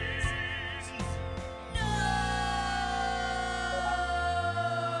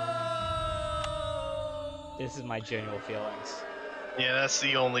 This is my genuine feelings. Yeah, that's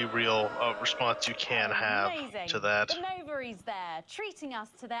the only real response you can have Amazing. to that. The Novaries there, treating us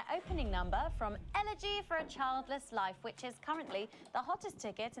to their opening number from Elegy for a Childless Life, which is currently the hottest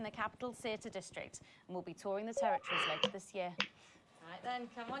ticket in the capital theatre district, and will be touring the territories later this year. Right then,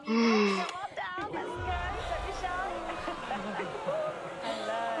 come on, you guys, come on down, let's go, don't be shy.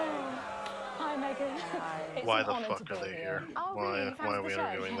 Hello. Hi, Megan. Hi. Why the fuck are they here? Oh, really? You Why are fancied we the show?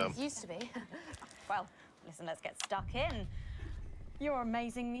 interviewing them? Used to be. Well, listen, let's get stuck in. Your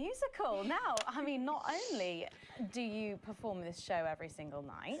amazing musical. Now, I mean, not only do you perform this show every single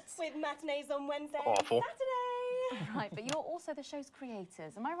night, with matinees on Wednesday Awful. and Saturday. right, but you're also the show's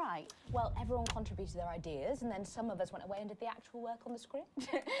creators, am I right? Well, everyone contributed their ideas, and then some of us went away and did the actual work on the script.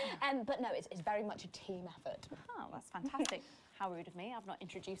 But no, it's very much a team effort. Oh, that's fantastic. How rude of me. I've not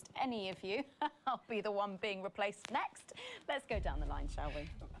introduced any of you. I'll be the one being replaced next. Let's go down the line, shall we?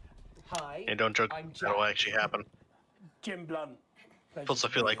 Hi. And don't joke, that'll actually happen. Jim Blunt. Plus, I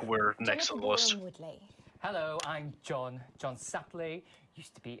feel like we're next on the list. Hello, I'm John Sapley.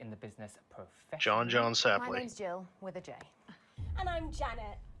 Used to be in the business professionally. John Sapley. My name's Jill, with a J. And I'm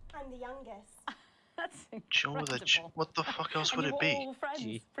Janet. I'm the youngest. That's Jill with a J. What the fuck else would and it you be? were all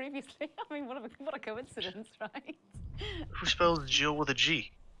friends previously. I mean, what a coincidence, right? Who spells Jill with a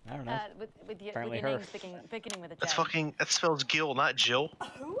G? I don't know. With your Apparently names her. beginning with a J. That's fucking. That spells Gil, not Jill.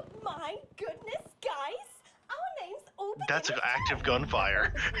 Oh my goodness, guys! Our names all begin That's with active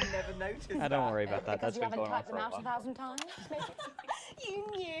gunfire. never noticed. I don't worry about that. That's been going on for a while. 1,000 times? You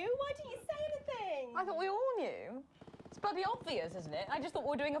knew? Why didn't you say anything? I thought we all knew. It's bloody obvious, isn't it? I just thought we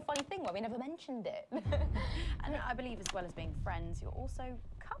were doing a funny thing where we never mentioned it. And I believe, as well as being friends, you're also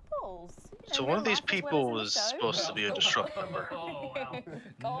couples. You know, So one of real these life as well people as is in the show. supposed to be a disrupt member. Oh, well.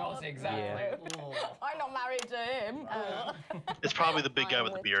 God, Not exactly. no. I'm not married to him. It's probably the big guy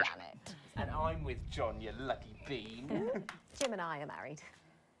with the beard. Janet. And I'm with John, you lucky bean. Jim and I are married.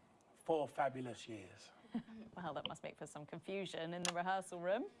 4 fabulous years. Well, that must make for some confusion in the rehearsal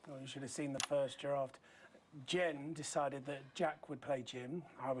room. Oh, you should have seen the first draft. Jen decided that Jack would play Jim,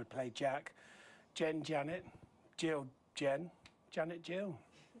 I would play Jack, Jen, Janet, Jill, Jen, Janet, Jill.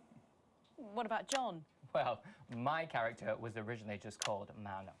 What about John? Well, my character was originally just called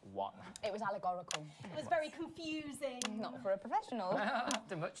Man 1. It was allegorical. It was very confusing. Not for a professional.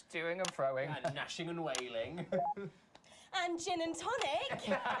 After much toing and froing. And gnashing and wailing. And gin and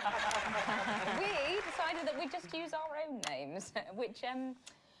tonic. We decided that we'd just use our own names, which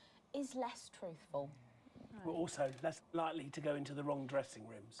is less truthful. We're also less likely to go into the wrong dressing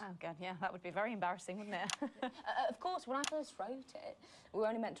rooms. Oh, God, yeah, that would be very embarrassing, wouldn't it? Of course, when I first wrote it, we were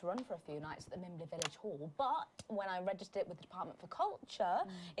only meant to run for a few nights at the Mimbley Village Hall, but when I registered it with the Department for Culture,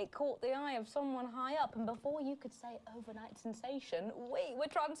 it caught the eye of someone high up, and before you could say overnight sensation, we were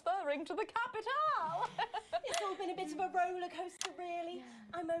transferring to the capital. It's all been a bit of a roller coaster, really.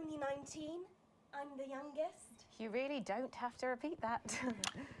 I'm only 19. I'm the youngest. You really don't have to repeat that.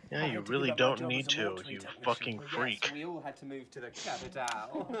 Yeah, you really don't need to, you fucking freak. Yes, we all had to move to the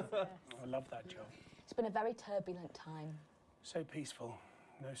capital. I love that job. It's been a very turbulent time. So peaceful,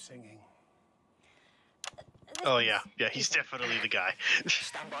 no singing. Oh yeah, he's definitely the guy.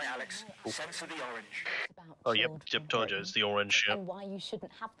 Stand by, Alex. Censor the orange. Oh yep, told you, it's the orange ship. And why you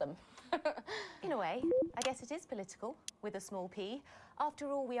shouldn't have them. In a way, I guess it is political, with a small p.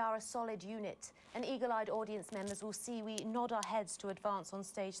 After all, we are a solid unit, and eagle-eyed audience members will see we nod our heads to advance on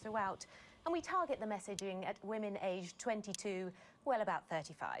stage throughout, and we target the messaging at women aged 22, well, about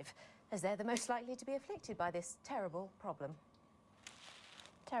 35, as they're the most likely to be afflicted by this terrible problem.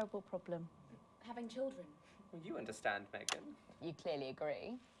 Terrible problem. Having children. Well, you understand, Megan. You clearly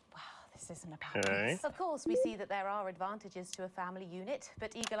agree. This isn't about this. Of course, we see that there are advantages to a family unit,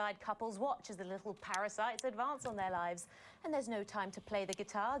 but eagle-eyed couples watch as the little parasites advance on their lives, and there's no time to play the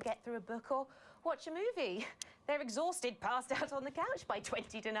guitar, get through a book, or watch a movie. They're exhausted, passed out on the couch by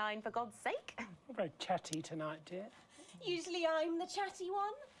 20 to 9, for God's sake. You're very chatty tonight, dear. Usually I'm the chatty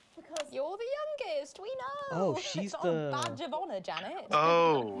one, because... You're the youngest, we know. Oh, she's it's the... not a badge of honour, Janet.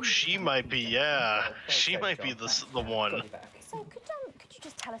 Oh, she might be, yeah. She might be the one. So could you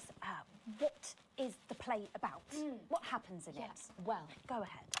just tell us what is the play about? What happens in it? Well, go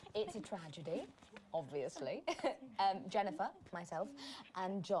ahead. It's a tragedy, obviously. Jennifer, myself,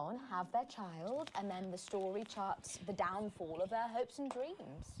 and John have their child, and then the story charts the downfall of their hopes and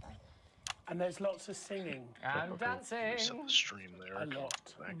dreams. And there's lots of singing. And dancing. Set the stream there. A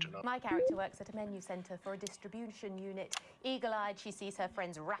lot. Acting up. My character works at a menu centre for a distribution unit. Eagle-eyed, she sees her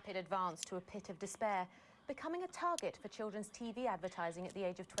friend's rapid advance to a pit of despair. Becoming a target for children's TV advertising at the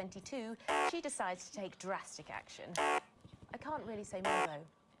age of 22, she decides to take drastic action. I can't really say more, though.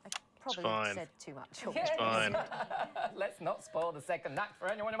 I probably said too much. It's fine. Let's not spoil the second act for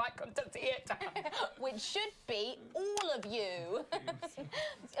anyone who might come to see it. Which should be all of you.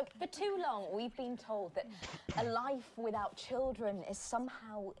 For too long, we've been told that a life without children is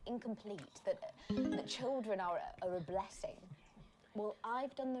somehow incomplete, that children are a blessing. Well,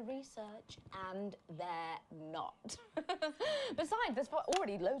 I've done the research, and they're not. Besides, there's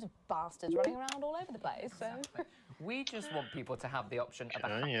already loads of bastards running around all over the place, so... We just want people to have the option of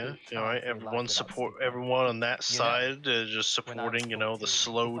a happy, all right. Everyone on that side just supporting, the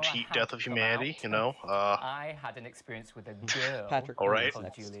slow death of humanity, I had an experience with a girl Patrick, all right.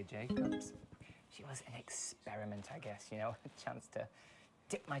 called Julia Jacobs. She was an experiment, I guess, a chance to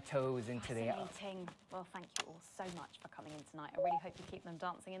dip my toes into the... Fascinating. Well, thank you all so much for coming in tonight. I really hope you keep them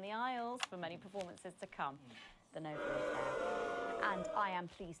dancing in the aisles for many performances to come. The Nova is there. And I am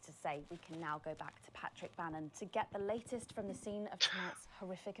pleased to say we can now go back to Patrick Bannon to get the latest from the scene of tonight's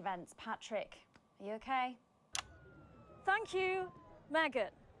horrific events. Patrick, are you okay? Thank you,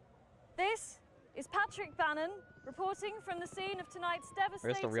 Megan. This is Patrick Bannon reporting from the scene of tonight's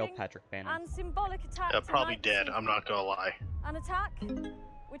devastating Where's the real Patrick Bannon? and symbolic attack. Probably dead, I'm not gonna lie. An attack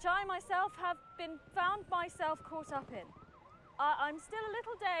which I myself have been found myself caught up in. I'm still a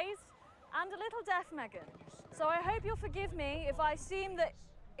little dazed and a little deaf, Megan. So I hope you'll forgive me if I seem that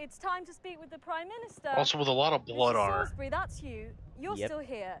it's time to speak with the Prime Minister. Also with a lot of blood Mrs. on her. Salisbury, that's you. You're still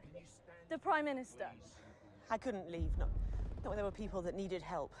here. The Prime Minister. I couldn't leave, not when there were people that needed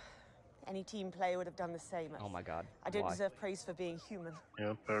help. Any team player would have done the same. Oh my God. I don't Why? deserve praise for being human.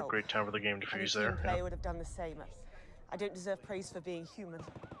 Yeah, a great time for the game to fuse Any there. team player would have done the same. I don't deserve praise for being human.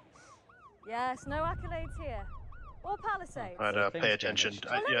 Yes, no accolades here. Or Palisades. I'd pay attention.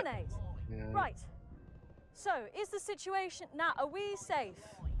 Eliminate. Yeah. Right. So, is the situation now? Are we safe?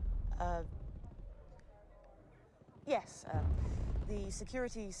 Yes. The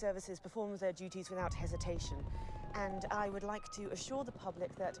security services performed their duties without hesitation, and I would like to assure the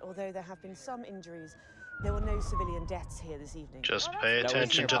public that although there have been some injuries, there were no civilian deaths here this evening. Just pay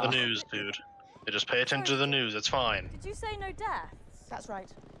attention to the news, dude. They just pay attention to the news. It's fine. Did you say no deaths? That's right.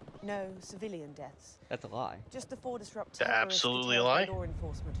 No civilian deaths. That's a lie. Just the 4 disrupt That's terrorists absolutely a detailed by lie. law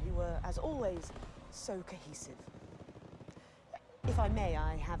enforcement who were, as always, so cohesive. If I may,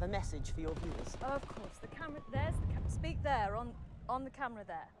 I have a message for your viewers. Of course. The camera. There's the camera. Speak there on the camera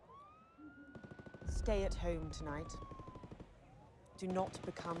there. Stay at home tonight. Do not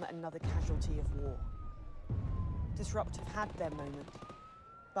become another casualty of war. Disrupt have had their moment,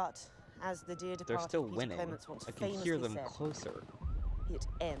 but as the dear They're departed still Peter winning. Clements once I can famously hear them said, closer. it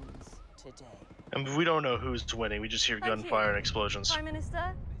ends today. I mean, we don't know who's winning. We just hear Thank gunfire you, and explosions. Prime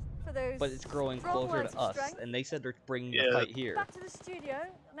Minister, for those. But it's growing strong closer words to of us, strength. and they said they're bringing Yeah. the fight here. Back to the studio.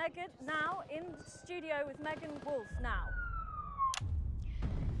 Megan, now in the studio with Megan Wolf now.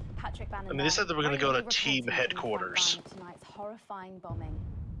 Patrick Bannon. I mean, they said they were going to go to reporting team from the front headquarters. line of tonight's horrifying bombing.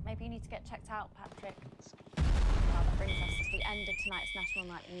 Maybe you need to get checked out, Patrick. Well, that brings us to the end of tonight's National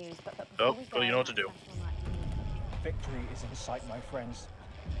Night News. But before we go, you know what to do. National Night News. Victory is in sight, my friends.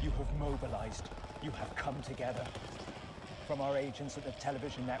 You have mobilized. You have come together. From our agents at the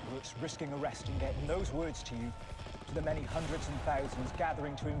television networks risking arrest and getting those words to you, to the many hundreds and thousands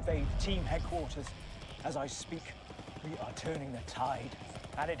gathering to invade team headquarters. As I speak, we are turning the tide,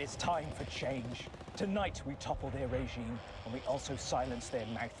 and it is time for change. Tonight we topple their regime, and we also silence their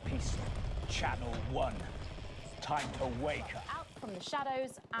mouthpiece, Channel 1. Time to wake up. Out from the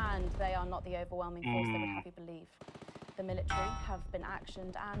shadows, and they are not the overwhelming force they would have you believe. The military have been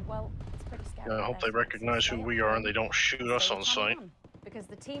actioned, and well, it's pretty scary. I hope they recognize who we are and they don't shoot us on sight. Because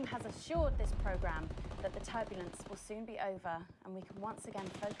the team has assured this program that the turbulence will soon be over, and we can once again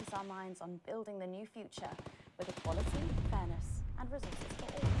focus our minds on building the new future with equality, fairness, and resources for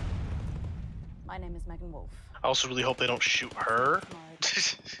all. My name is Megan Wolf. I also really hope they don't shoot her.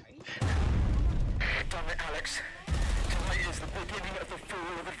 Damn it, Alex. Tonight is the beginning of the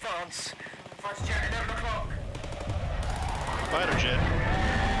fall of Advance. Fighter jet, 11 o'clock. Fighter jet.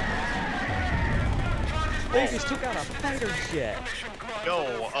 They just took out a fighter jet.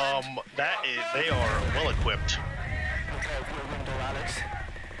 Yo, they are well equipped. Look over your window, Alex.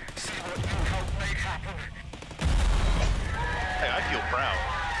 See what you helped make happen. Hey, I feel proud.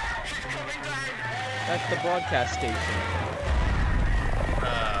 She's coming down. That's the broadcast station.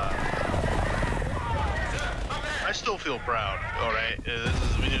 I still feel proud. All right,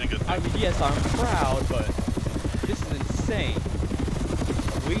 we did a good thing. I mean, yes, I'm proud, but this is insane.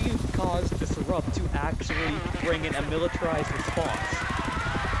 We caused Disrupt to actually bring in a militarized response.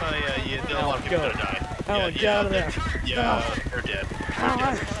 Oh yeah, a lot of people are dying. Alan, get out of there. Yeah, they're dead.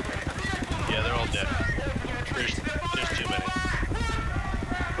 Yeah, they're all dead. There's too many.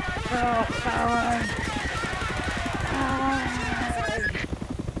 Oh, Alan! Alan!